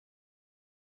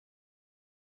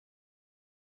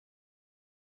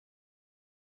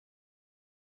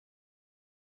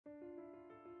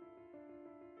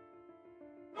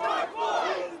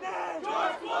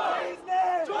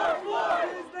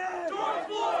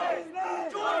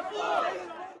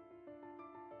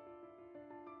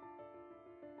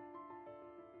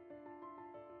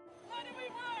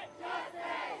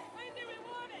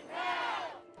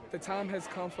The time has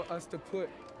come for us to put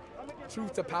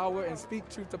truth to power and speak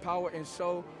truth to power and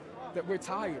show that we're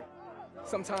tired.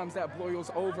 Sometimes that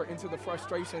boils over into the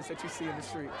frustrations that you see in the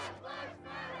streets.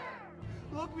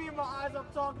 Look me in my eyes, I'm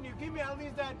talking to you. Give me at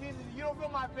least that decency. You don't feel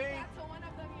my pain? That's one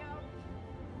of them,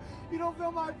 yo. You don't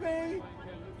feel my pain?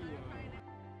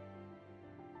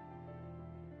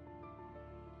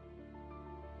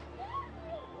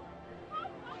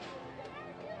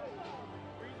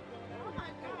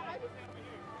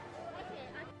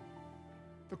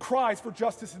 The cries for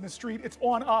justice in the street, it's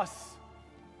on us.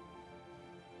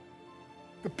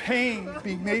 The pain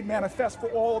being made manifest for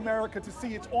all America to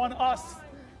see, it's on us.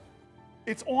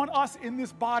 It's on us in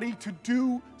this body to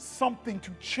do something,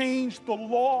 to change the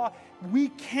law. We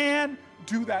can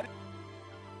do that.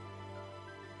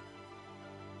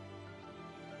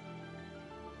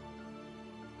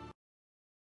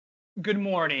 Good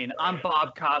morning. I'm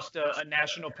Bob Costa, a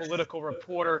national political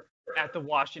reporter at the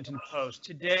Washington Post.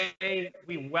 Today,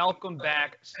 we welcome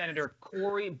back Senator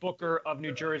Cory Booker of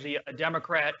New Jersey, a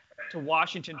Democrat, to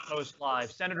Washington Post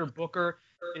Live. Senator Booker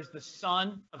is the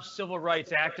son of civil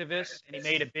rights activists, and he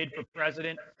made a bid for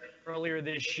president earlier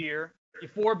this year.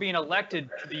 Before being elected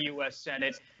to the U.S.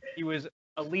 Senate, he was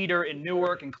a leader in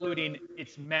Newark, including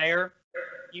its mayor.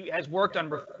 He has worked on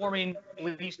reforming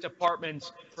police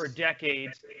departments for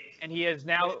decades, and he has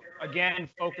now again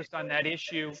focused on that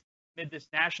issue amid this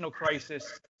national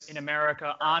crisis in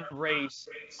America on race,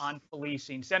 on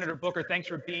policing. Senator Booker, thanks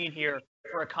for being here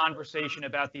for a conversation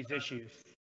about these issues.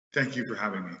 Thank you for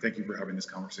having me. Thank you for having this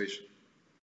conversation.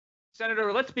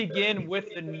 Senator, let's begin with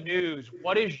the news.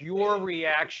 What is your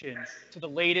reaction to the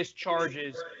latest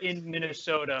charges in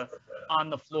Minnesota on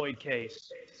the Floyd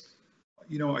case?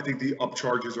 You know, I think the up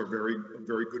charges are very,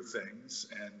 very good things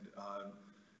and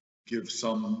give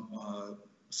some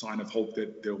sign of hope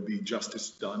that there'll be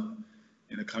justice done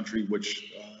in a country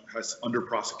which has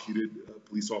under-prosecuted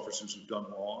police officers who've done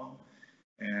wrong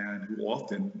and who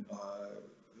often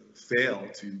fail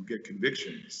to get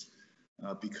convictions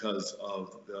because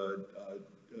of the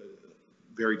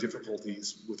very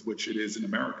difficulties with which it is in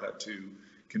America to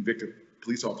convict a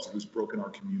police officer who's broken our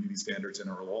community standards and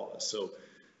our laws. So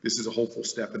this is a hopeful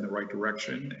step in the right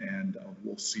direction, and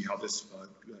we'll see how this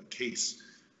case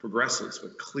progresses.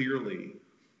 But clearly,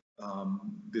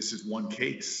 this is one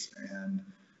case, and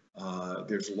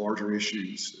there's larger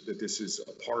issues that this is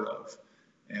a part of.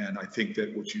 And I think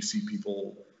that what you see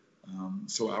people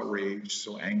so outraged,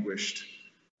 so anguished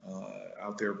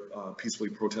out there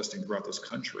peacefully protesting throughout this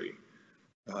country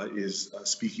is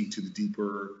speaking to the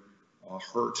deeper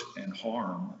hurt and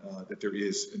harm that there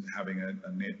is in having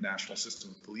a national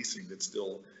system of policing that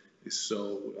still is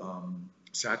so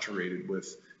saturated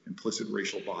with implicit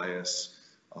racial bias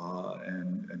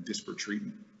and disparate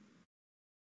treatment.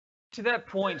 To that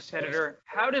point, Senator,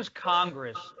 how does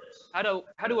Congress, how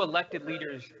do elected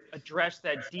leaders address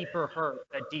that deeper hurt,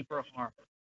 that deeper harm?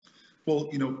 Well,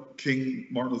 you know,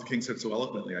 Martin Luther King said so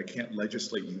eloquently, I can't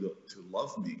legislate you to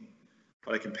love me,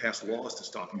 but I can pass laws to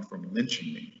stop you from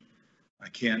lynching me. I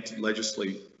can't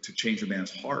legislate to change a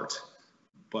man's heart,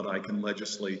 but I can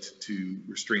legislate to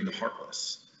restrain the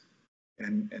heartless.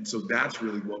 And so that's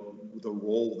really what the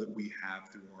role that we have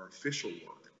through our official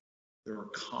work. There are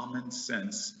common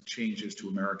sense changes to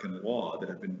American law that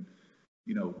have been,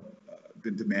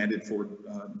 been demanded for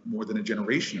more than a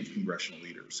generation of congressional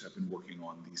leaders have been working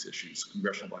on these issues.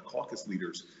 Congressional Black Caucus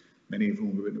leaders, many of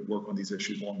whom have been working on these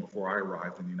issues long before I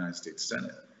arrived in the United States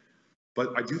Senate.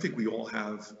 But I do think we all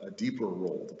have a deeper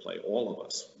role to play, all of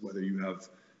us, whether you have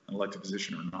an elected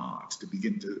position or not, to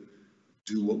begin to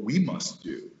do what we must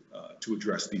do to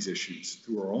address these issues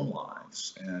through our own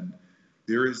lives. And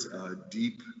there is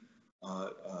deep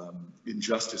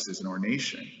injustices in our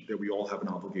nation that we all have an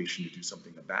obligation to do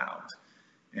something about.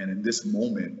 And in this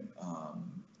moment,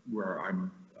 where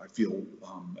I feel,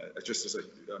 just as an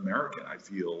American, I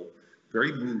feel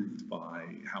very moved by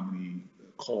how many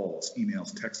calls,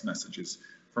 emails, text messages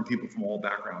from people from all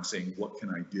backgrounds saying, what can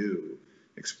I do?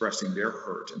 Expressing their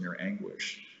hurt and their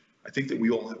anguish. I think that we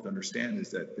all have to understand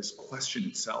is that this question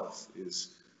itself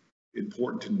is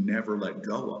important to never let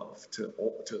go of,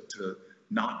 to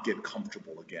not get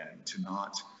comfortable again, to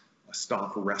not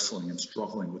stop wrestling and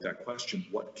struggling with that question,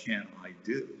 what can I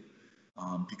do?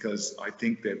 Because I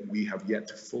think that we have yet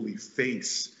to fully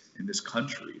face in this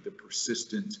country the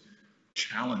persistent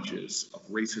challenges of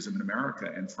racism in America,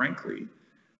 and frankly,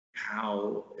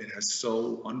 how it has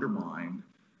so undermined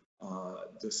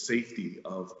the safety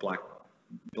of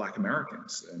Black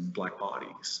Americans and Black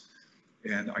bodies.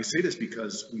 And I say this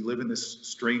because we live in this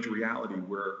strange reality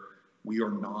where we are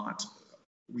not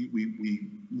we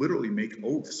literally make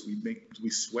oaths. We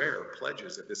swear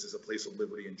pledges that this is a place of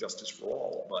liberty and justice for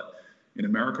all. But in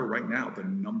America right now, the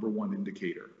number one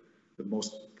indicator, the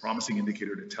most promising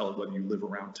indicator to tell whether you live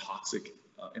around toxic,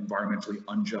 environmentally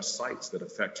unjust sites that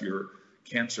affect your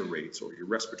cancer rates or your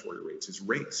respiratory rates is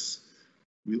race.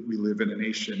 We live in a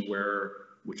nation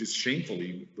which is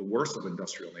shamefully the worst of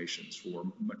industrial nations for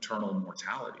maternal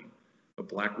mortality. But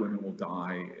Black women will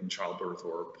die in childbirth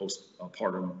or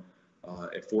postpartum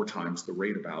at 4 times the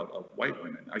rate of white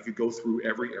women. I could go through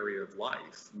every area of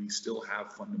life. We still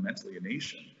have fundamentally a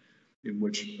nation in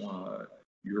which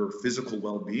your physical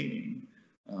well-being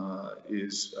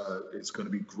is going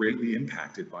to be greatly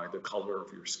impacted by the color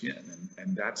of your skin,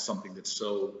 and that's something that's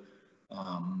so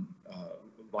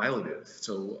violative,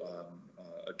 so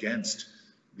against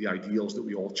the ideals that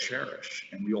we all cherish,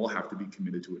 and we all have to be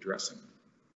committed to addressing.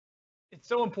 It's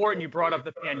so important you brought up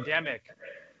the pandemic.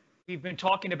 We've been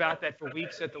talking about that for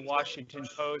weeks at the Washington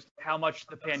Post, how much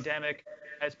the pandemic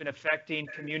has been affecting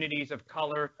communities of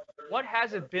color. What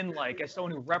has it been like, as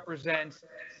someone who represents the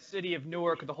city of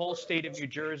Newark, the whole state of New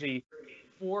Jersey,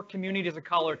 for communities of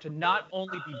color to not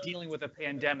only be dealing with a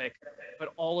pandemic,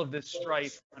 but all of this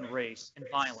strife on race and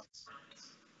violence?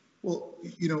 Well,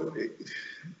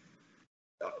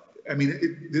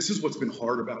 this is what's been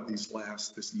hard about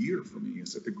this year for me,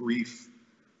 is that the grief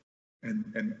and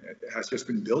it has just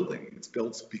been building. It's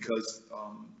built because,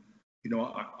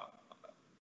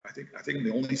 I think I'm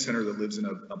the only senator that lives in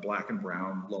a Black and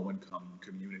brown low-income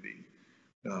community.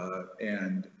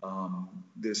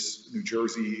 This New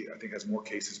Jersey, I think, has more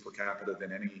cases per capita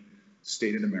than any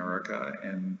state in America.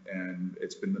 And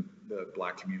it's been the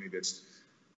Black community that's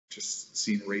just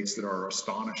seen rates that are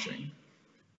astonishing.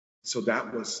 So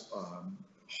that was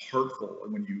hurtful.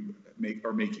 And when you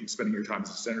spending your time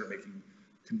as a senator making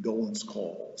condolence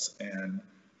calls and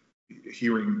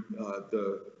hearing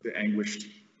the anguished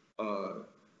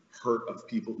hurt of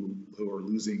people who are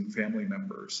losing family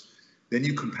members, then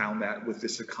you compound that with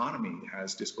this economy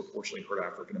has disproportionately hurt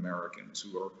African Americans,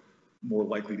 who are more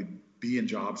likely to be in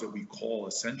jobs that we call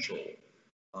essential,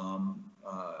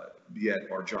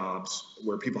 yet are jobs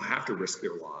where people have to risk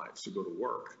their lives to go to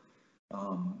work.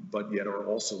 But yet are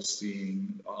also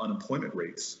seeing unemployment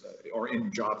rates, are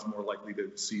in jobs more likely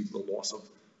to see the loss of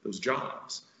those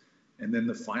jobs. And then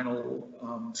the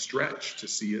final stretch to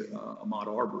see Ahmaud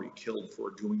Arbery killed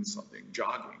for doing something,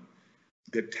 jogging,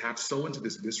 that taps so into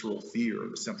this visceral fear,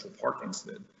 the Central Park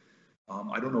incident.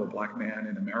 I don't know a Black man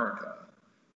in America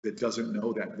that doesn't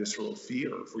know that visceral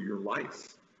fear for your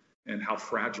life and how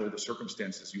fragile the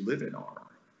circumstances you live in are.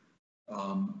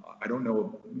 I don't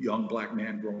know a young Black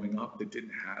man growing up that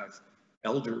didn't have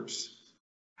elders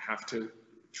have to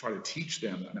try to teach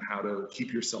them on how to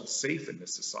keep yourself safe in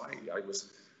this society. I was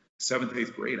 7th,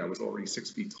 8th grade, I was already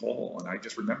 6 feet tall, and I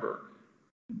just remember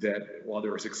that while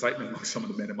there was excitement among some of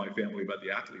the men in my family about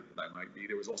the athlete that I might be,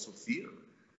 there was also fear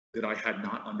that I had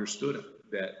not understood,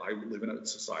 that I would live in a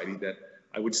society that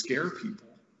I would scare people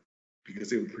because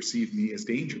they would perceive me as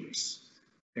dangerous.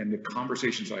 And the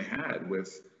conversations I had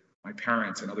with my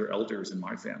parents and other elders in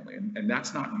my family, and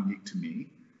that's not unique to me.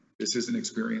 This is an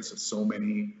experience of so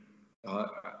many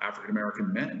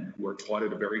African-American men who are taught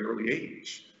at a very early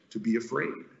age to be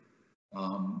afraid,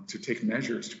 to take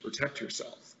measures to protect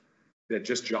yourself, that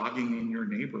just jogging in your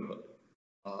neighborhood,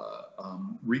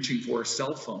 reaching for a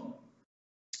cell phone,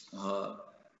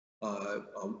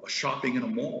 shopping in a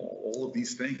mall, all of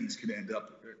these things can end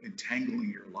up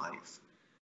entangling your life.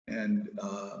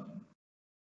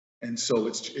 And so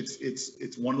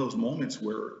it's one of those moments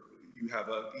where you have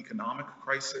an economic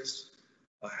crisis,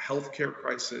 a healthcare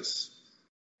crisis,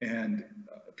 and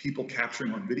people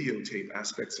capturing on videotape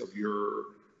aspects of your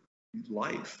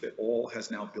life that all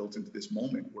has now built into this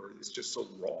moment where it's just so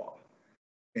raw.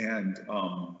 And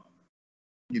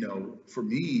for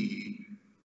me,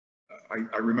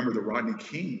 I remember the Rodney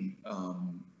King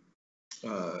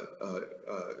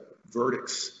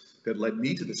verdicts that led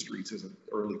me to the streets as an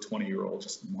early 20-year-old,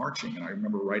 just marching. And I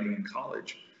remember writing in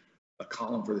college a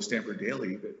column for the Stanford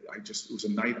Daily that it was a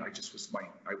night I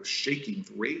was shaking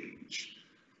with rage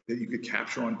that you could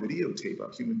capture on videotape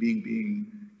a human being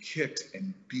being kicked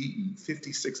and beaten,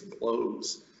 56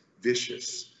 blows,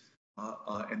 vicious,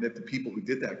 and that the people who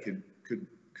did that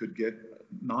could get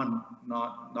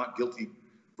not guilty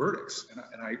verdicts.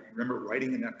 And I remember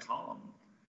writing in that column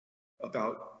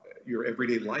about your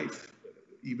everyday life,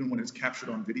 even when it's captured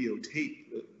on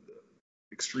videotape, the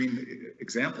extreme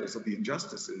examples of the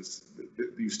injustices,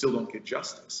 you still don't get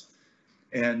justice.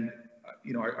 And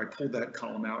I pulled that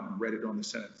column out and read it on the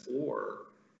Senate floor.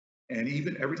 And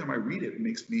even every time I read it, it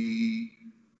makes me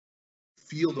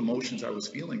feel the emotions I was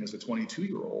feeling as a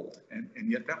 22-year-old, and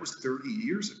yet that was 30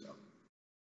 years ago.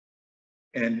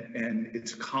 And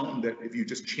it's a column that if you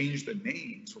just change the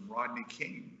names from Rodney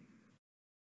King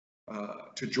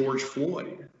to George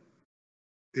Floyd,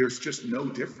 there's just no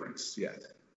difference yet.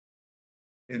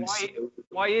 And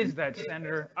why is that,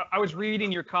 Senator? I was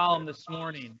reading your column this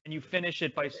morning, and you finish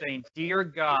it by saying, "Dear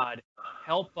God,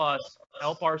 help us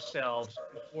help ourselves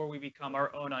before we become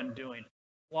our own undoing."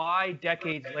 Why,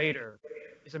 decades later,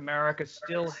 is America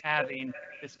still having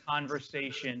this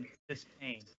conversation, this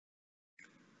pain?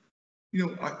 You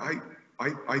know,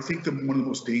 I think that one of the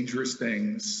most dangerous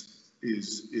things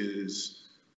is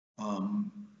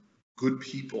good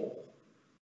people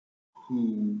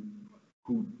who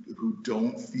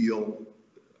don't feel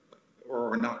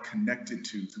or are not connected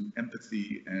to through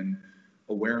empathy and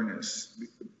awareness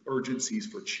urgencies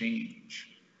for change.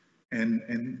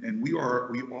 And we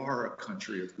are a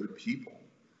country of good people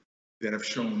that have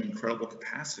shown incredible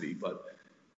capacity. But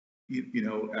you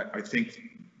know, I think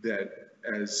that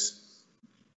as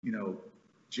you know,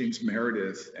 James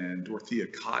Meredith and Dorothea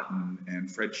Cotton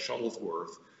and Fred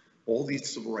Shuttlesworth, all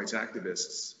these civil rights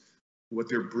activists, what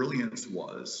their brilliance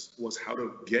was how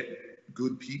to get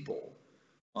good people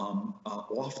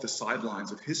off the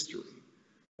sidelines of history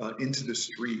into the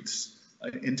streets,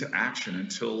 into action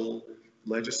until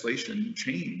legislation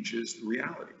changes the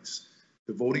realities.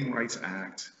 The Voting Rights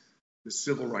Act, the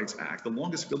Civil Rights Act, the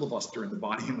longest filibuster in the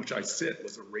body in which I sit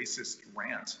was a racist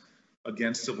rant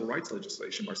against civil rights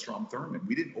legislation by Strom Thurmond.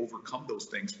 We didn't overcome those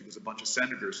things because a bunch of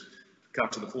senators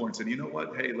got to the floor and said, you know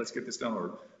what, hey, let's get this done.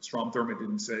 Or Strom Thurmond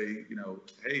didn't say, you know,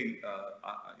 hey,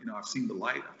 I've seen the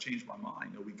light, I've changed my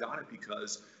mind. No, we got it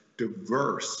because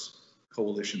diverse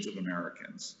coalitions of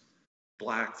Americans,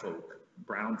 Black folk,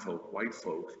 brown folk, white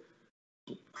folk,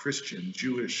 Christian,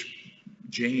 Jewish,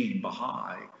 Jain,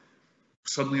 Baha'i,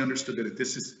 suddenly understood that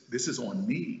this is on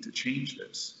me to change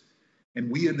this. And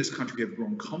we in this country have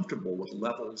grown comfortable with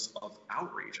levels of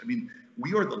outrage. I mean,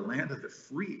 we are the land of the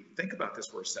free. Think about this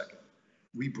for a second.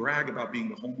 We brag about being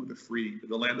the home of the free,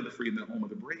 the land of the free and the home of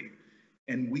the brave.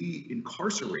 And we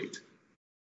incarcerate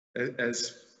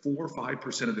as 4 or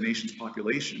 5% of the nation's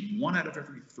population. 1 out of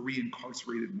every 3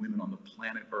 incarcerated women on the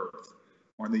planet Earth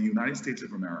are in the United States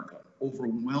of America,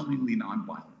 overwhelmingly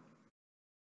nonviolent.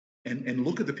 And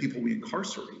look at the people we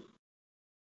incarcerate.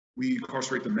 We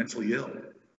incarcerate the mentally ill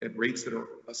at rates that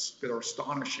are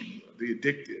astonishing, the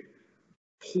addicted,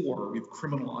 poor. We've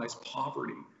criminalized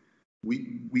poverty.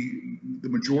 The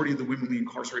majority of the women we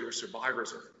incarcerate are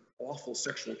survivors of awful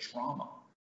sexual trauma.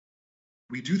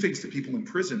 We do things to people in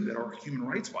prison that are human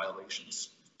rights violations,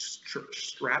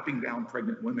 strapping down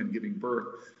pregnant women, giving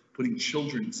birth, putting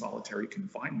children in solitary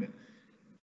confinement.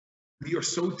 We are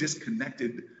so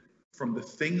disconnected from the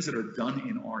things that are done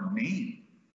in our name.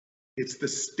 It's the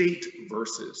state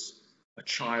versus a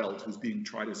child who's being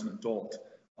tried as an adult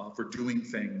for doing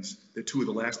things that 2 of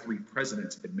the last 3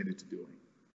 presidents admitted to doing.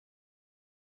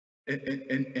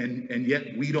 And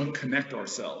yet we don't connect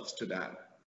ourselves to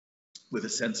that with a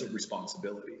sense of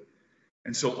responsibility.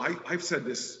 And so I've said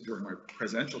this during my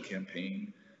presidential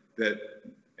campaign that,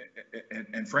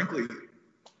 and frankly,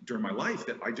 during my life,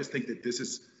 that I just think that this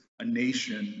is a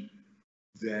nation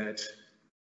that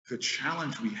the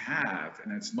challenge we have,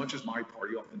 and as much as my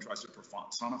party often tries to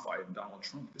personify it in Donald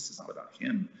Trump, this is not about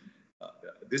him.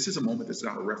 This is a moment that's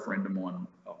not a referendum on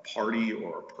a party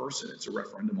or a person. It's a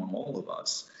referendum on all of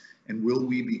us. And will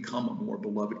we become a more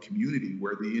beloved community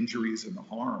where the injuries and the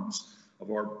harms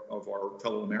of our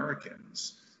fellow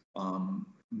Americans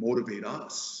motivate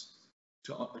us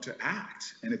to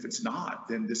act? And if it's not,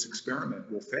 then this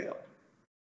experiment will fail.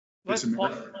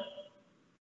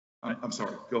 I'm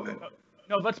sorry, go ahead.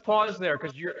 No, let's pause there,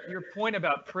 because your point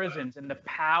about prisons and the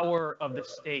power of the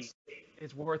state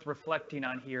is worth reflecting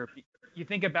on here. You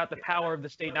think about the power of the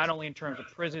state, not only in terms of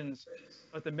prisons,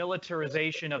 but the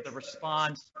militarization of the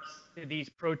response to these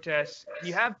protests.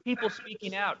 You have people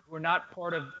speaking out who are not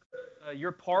part of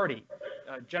your party.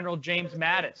 General James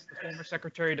Mattis, the former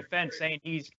Secretary of Defense, saying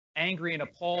he's angry and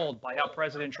appalled by how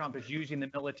President Trump is using the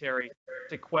military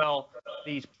to quell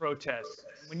these protests.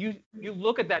 When you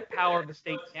look at that power of the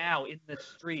state now in the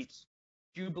streets,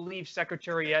 do you believe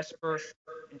Secretary Esper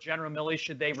and General Milley,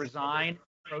 should they resign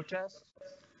protests?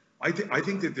 I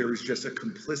think that there is just a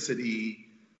complicity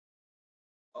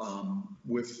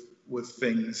with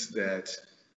things that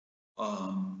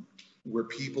where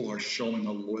people are showing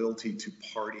a loyalty to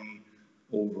party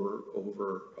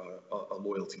over a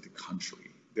loyalty to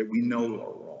country that we know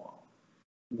are wrong.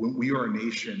 When we are a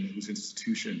nation whose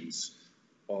institutions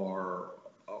are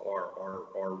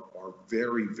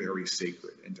very, very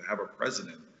sacred, and to have a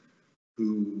president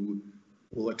who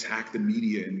will attack the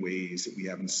media in ways that we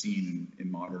haven't seen in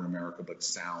modern America, but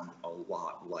sound a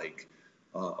lot like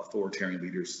authoritarian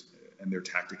leaders and their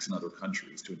tactics in other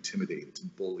countries to intimidate, to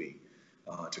bully,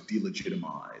 to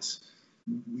delegitimize.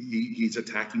 He's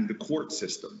attacking the court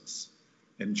systems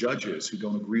and judges who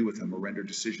don't agree with him or render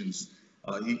decisions.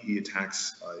 He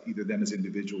attacks either them as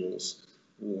individuals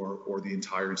or the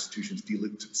entire institutions,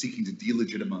 seeking to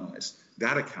delegitimize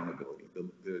that accountability,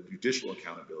 the judicial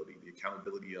accountability, the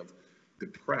accountability of the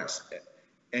press.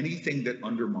 Anything that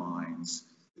undermines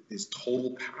his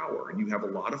total power. And you have a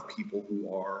lot of people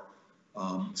who are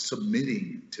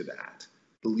submitting to that,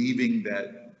 believing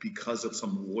that because of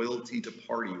some loyalty to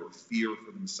party or fear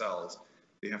for themselves,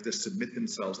 they have to submit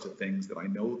themselves to things that I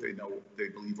know they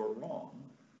believe are wrong,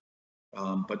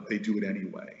 but they do it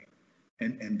anyway.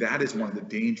 And that is one of the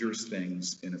dangerous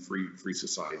things in a free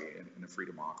society and in a free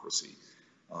democracy.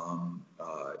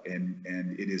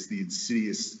 And it is the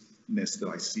insidiousness that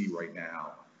I see right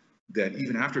now that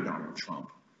even after Donald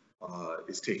Trump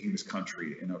is taking this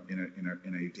country in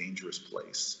a dangerous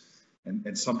place,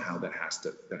 and somehow that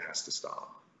has to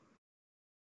stop.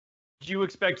 Do you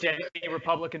expect any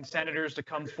Republican senators to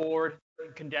come forward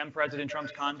and condemn President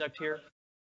Trump's conduct here?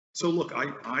 So look,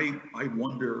 I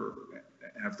wonder,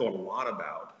 and I've thought a lot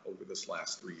about over this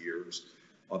last 3 years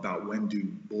about when do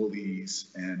bullies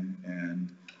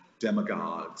and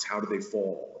demagogues, how do they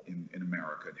fall in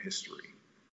American history?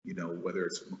 You know, whether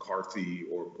it's McCarthy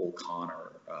or Bull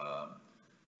Connor,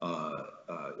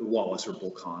 Wallace or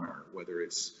Bull Connor, whether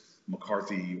it's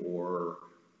McCarthy or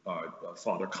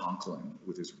Father Conklin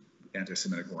with his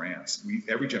anti-Semitic rants.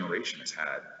 Every generation has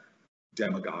had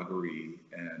demagoguery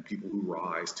and people who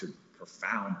rise to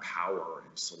profound power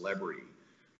and celebrity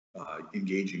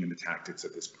engaging in the tactics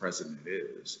that this president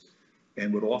is.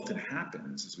 And what often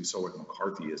happens, as we saw with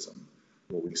McCarthyism,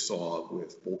 what we saw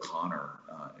with Bull Connor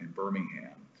in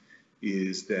Birmingham,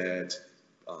 is that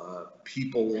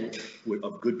people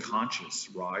of good conscience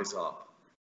rise up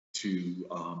to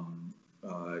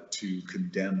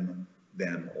condemn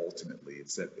them ultimately.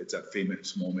 It's that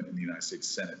famous moment in the United States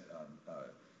Senate,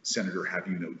 Senator, have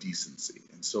you no decency?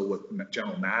 And so what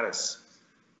General Mattis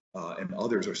and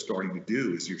others are starting to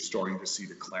do is you're starting to see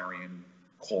the clarion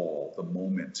call, the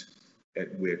moment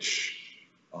at which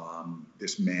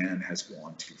this man has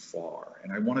gone too far.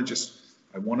 And I want to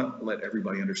let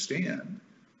everybody understand,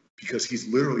 because he's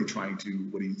literally trying to,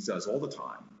 what he does all the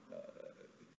time,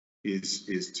 is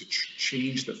to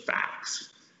change the facts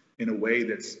in a way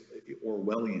that's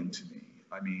Orwellian to me.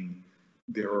 I mean,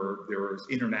 there are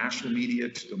international media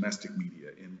to domestic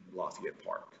media in Lafayette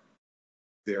Park.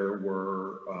 There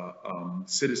were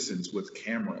citizens with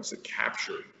cameras that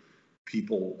captured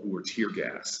people who were tear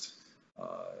gassed.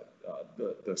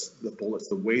 The bullets,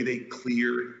 the way they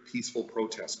cleared peaceful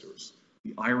protesters,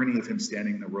 the irony of him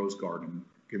standing in the Rose Garden,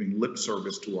 giving lip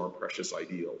service to our precious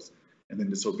ideals, and then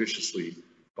to so viciously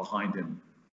behind him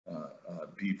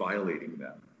be violating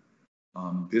them.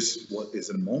 This is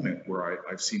a moment where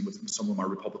I've seen with some of my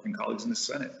Republican colleagues in the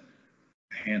Senate,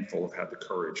 a handful have had the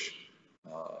courage,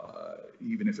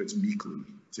 even if it's meekly,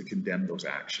 to condemn those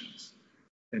actions.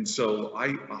 And so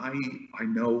I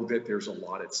know that there's a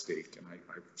lot at stake, and I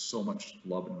have so much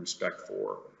love and respect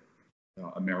for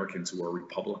Americans who are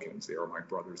Republicans. They are my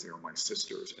brothers, they are my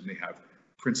sisters, and they have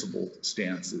principled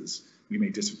stances. We may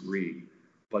disagree,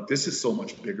 but this is so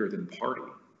much bigger than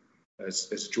party.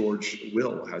 As George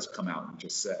Will has come out and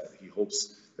just said, he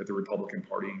hopes that the Republican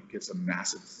Party gets a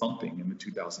massive thumping in the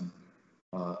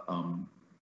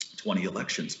 2020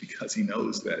 elections, because he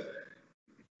knows that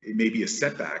it may be a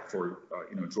setback for,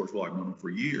 George Will, I've known him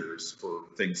for years for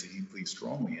things that he believes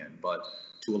strongly in, but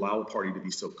to allow a party to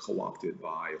be so co-opted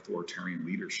by authoritarian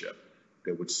leadership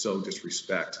that would so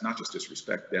disrespect, not just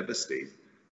disrespect, devastate,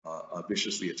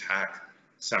 viciously attack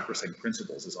sacrosanct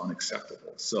principles is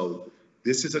unacceptable. So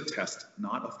this is a test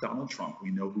not of Donald Trump. We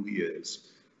know who he is.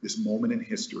 This moment in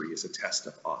history is a test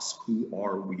of us. Who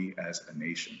are we as a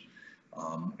nation?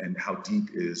 And how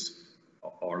deep is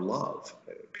our love?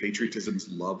 Patriotism is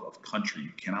love of country.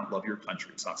 You cannot love your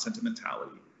country. It's not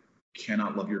sentimentality. You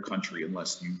cannot love your country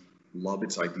unless you love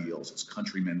its ideals, its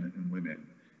countrymen and women.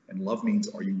 And love means,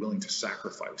 are you willing to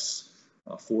sacrifice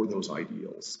for those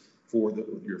ideals, for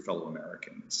your fellow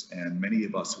Americans? And many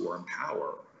of us who are in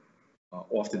power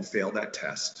often fail that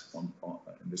test, and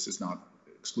this is not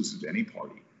exclusive to any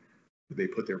party. They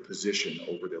put their position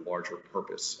over the larger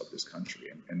purpose of this country,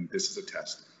 and this is a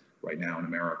test right now in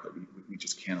America. We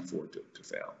just can't afford to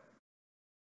fail.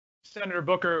 Senator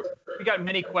Booker, we got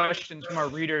many questions from our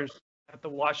readers at the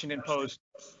Washington Post.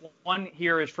 One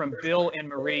here is from Bill and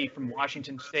Marie from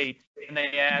Washington State, and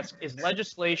they ask, is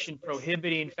legislation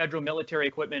prohibiting federal military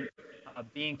equipment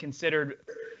being considered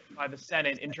by the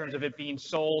Senate in terms of it being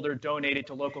sold or donated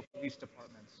to local police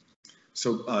departments?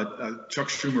 So Chuck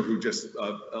Schumer, who just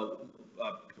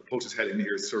poked his head in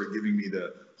here, is sort of giving me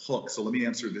the hook. So let me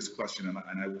answer this question,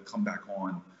 and I will come back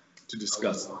on to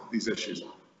discuss these issues.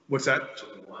 What's that?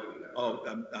 Oh,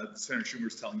 Senator Schumer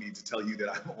is telling me to tell you that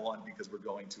I'm on because we're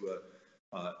going to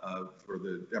for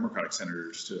the Democratic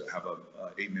senators to have a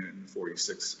 8-minute and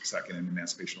 46-second in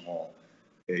Emancipation Hall,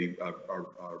 a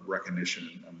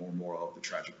recognition and more of the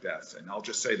tragic deaths. And I'll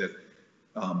just say that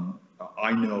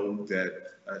I know that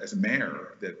as a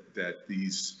mayor that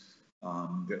these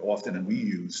that often, and we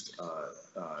used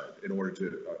in order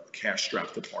to cash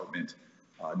strap department.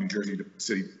 New Jersey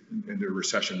City, in the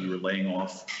recession, we were laying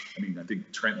off. I mean, I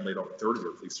think Trenton laid off a third of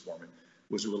their police department,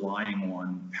 was relying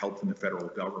on help from the federal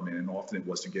government, and often it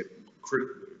was to get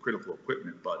critical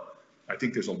equipment. But I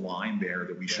think there's a line there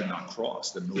that we should not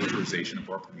cross. The militarization of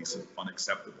our police is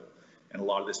unacceptable. And a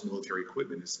lot of this military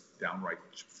equipment is downright,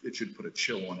 it should put a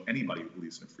chill on anybody who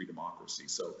believes in a free democracy.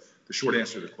 So the short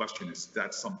answer to the question is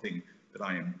that's something that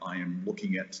I am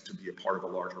looking at to be a part of a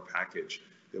larger package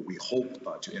that we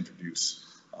hope to introduce.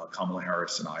 Kamala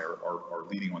Harris and I are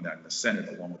leading on that in the Senate,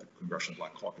 along with the Congressional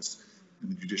Black Caucus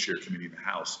and the Judiciary Committee in the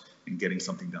House, in getting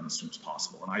something done as soon as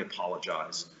possible. And I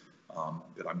apologize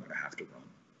that I'm going to have to run.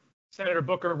 Senator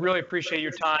Booker, really appreciate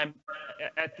your time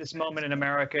at this moment in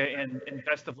America, and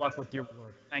best of luck with your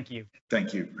work. Thank you.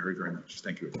 Thank you very, very much.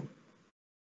 Thank you.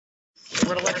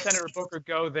 We're going to let Senator Booker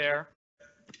go there.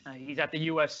 He's at the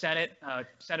U.S. Senate.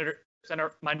 Senator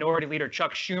Minority Leader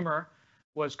Chuck Schumer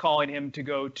was calling him to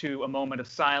go to a moment of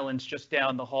silence just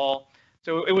down the hall.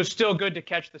 So it was still good to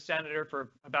catch the senator for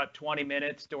about 20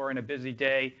 minutes during a busy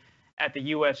day at the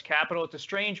U.S. Capitol. It's a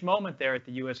strange moment there at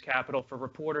the U.S. Capitol for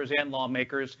reporters and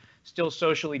lawmakers, still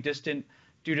socially distant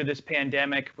due to this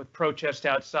pandemic with protests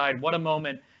outside. What a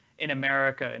moment in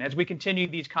America. And as we continue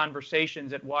these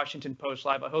conversations at Washington Post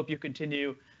Live, I hope you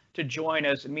continue to join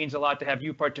us. It means a lot to have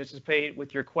you participate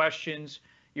with your questions,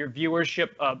 your viewership.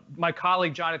 My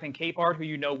colleague, Jonathan Capehart, who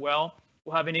you know well,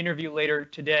 will have an interview later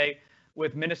today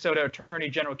with Minnesota Attorney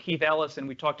General Keith Ellison.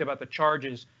 We talked about the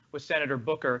charges with Senator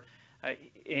Booker,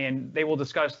 and they will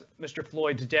discuss Mr.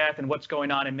 Floyd's death and what's going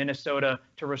on in Minnesota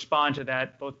to respond to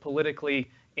that, both politically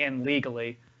and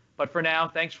legally. But for now,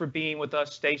 thanks for being with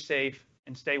us. Stay safe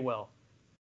and stay well.